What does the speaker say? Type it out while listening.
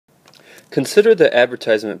Consider the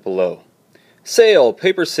advertisement below. Sale,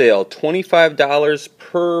 paper sale, $25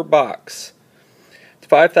 per box.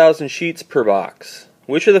 5,000 sheets per box.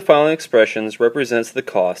 Which of the following expressions represents the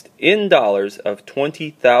cost in dollars of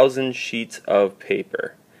 20,000 sheets of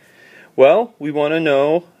paper? Well, we want to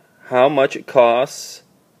know how much it costs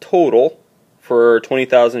total for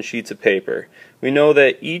 20,000 sheets of paper. We know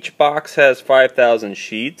that each box has 5,000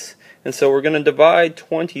 sheets, and so we're going to divide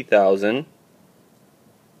 20,000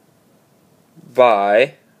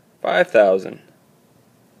 by 5,000.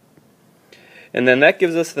 And then that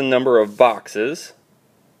gives us the number of boxes.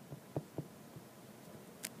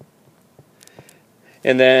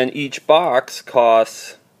 And then each box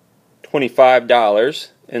costs $25,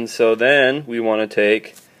 and so then we want to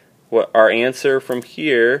take what our answer from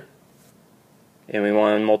here and we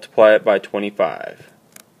want to multiply it by 25.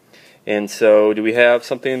 And so do we have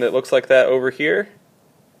something that looks like that over here?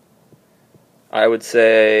 I would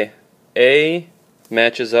say A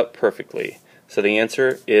matches up perfectly. So the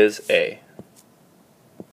answer is A.